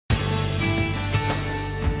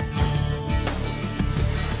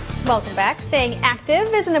Welcome back. Staying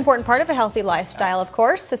active is an important part of a healthy lifestyle, of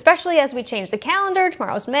course, especially as we change the calendar.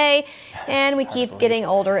 Tomorrow's May, and we keep getting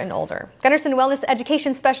older and older. Gunderson Wellness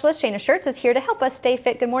Education Specialist Shayna Schertz is here to help us stay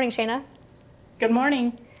fit. Good morning, Shayna. Good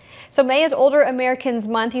morning. So May is Older Americans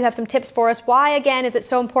Month. You have some tips for us. Why, again, is it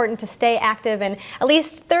so important to stay active? And at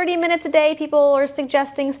least 30 minutes a day, people are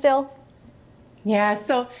suggesting still? Yeah,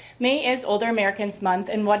 so May is Older Americans Month,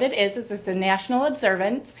 and what it is it's a national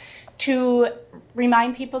observance to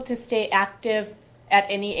remind people to stay active at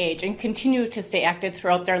any age and continue to stay active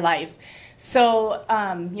throughout their lives. So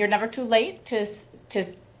you're never too late to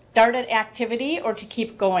start an activity or to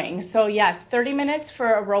keep going. So yes, 30 minutes for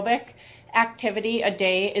aerobic activity a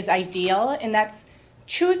day is ideal, and that's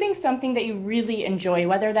choosing something that you really enjoy,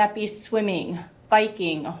 whether that be swimming,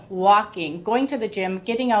 biking, walking, going to the gym,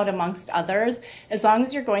 getting out amongst others. As long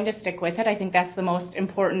as you're going to stick with it, I think that's the most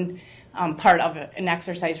important part of an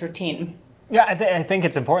exercise routine. Yeah, I think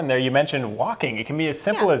it's important there. You mentioned walking. It can be as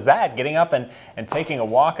simple as that, getting up and taking a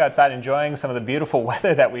walk outside, enjoying some of the beautiful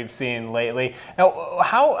weather that we've seen lately. Now,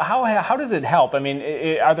 how does it help? I mean,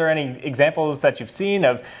 are there any examples that you've seen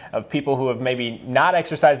of people who have maybe not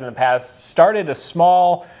exercised in the past, started a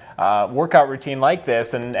small workout routine like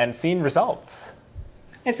this and seen results?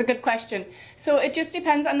 It's a good question. So it just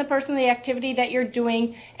depends on the person, the activity that you're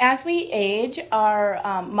doing. As we age,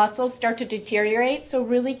 our muscles start to deteriorate, so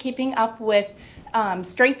really keeping up with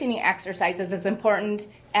strengthening exercises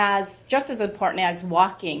is just as important as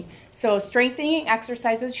walking. So strengthening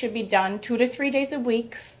exercises should be done 2 to 3 days a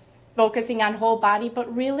week, focusing on whole body,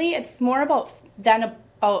 but really it's more about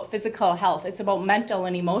physical health. It's about mental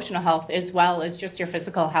and emotional health as well as just your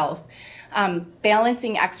physical health.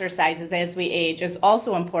 Balancing exercises as we age is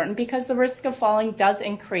also important because the risk of falling does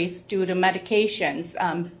increase due to medications,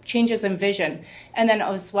 changes in vision, and then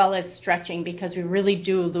as well as stretching, because we really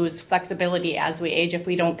do lose flexibility as we age if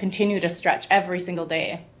we don't continue to stretch every single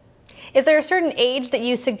day. Is there a certain age that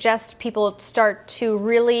you suggest people start to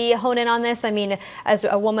really hone in on this? I mean, as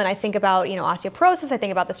a woman, I think about, osteoporosis, I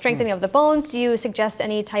think about the strengthening of the bones. Do you suggest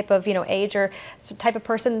any type of, age or type of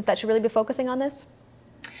person that should really be focusing on this?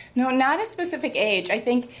 No, not a specific age. I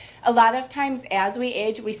think a lot of times as we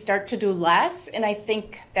age, we start to do less, and I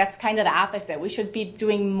think that's kind of the opposite. We should be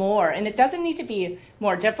doing more, and it doesn't need to be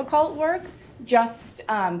more difficult work, just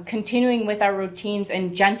continuing with our routines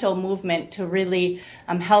and gentle movement to really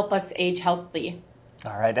help us age healthily.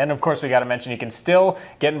 All right, and of course we got to mention you can still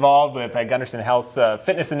get involved with Gunderson Health's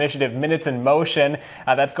fitness initiative, Minutes in Motion.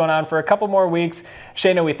 That's going on for a couple more weeks.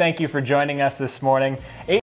 Shayna, we thank you for joining us this morning.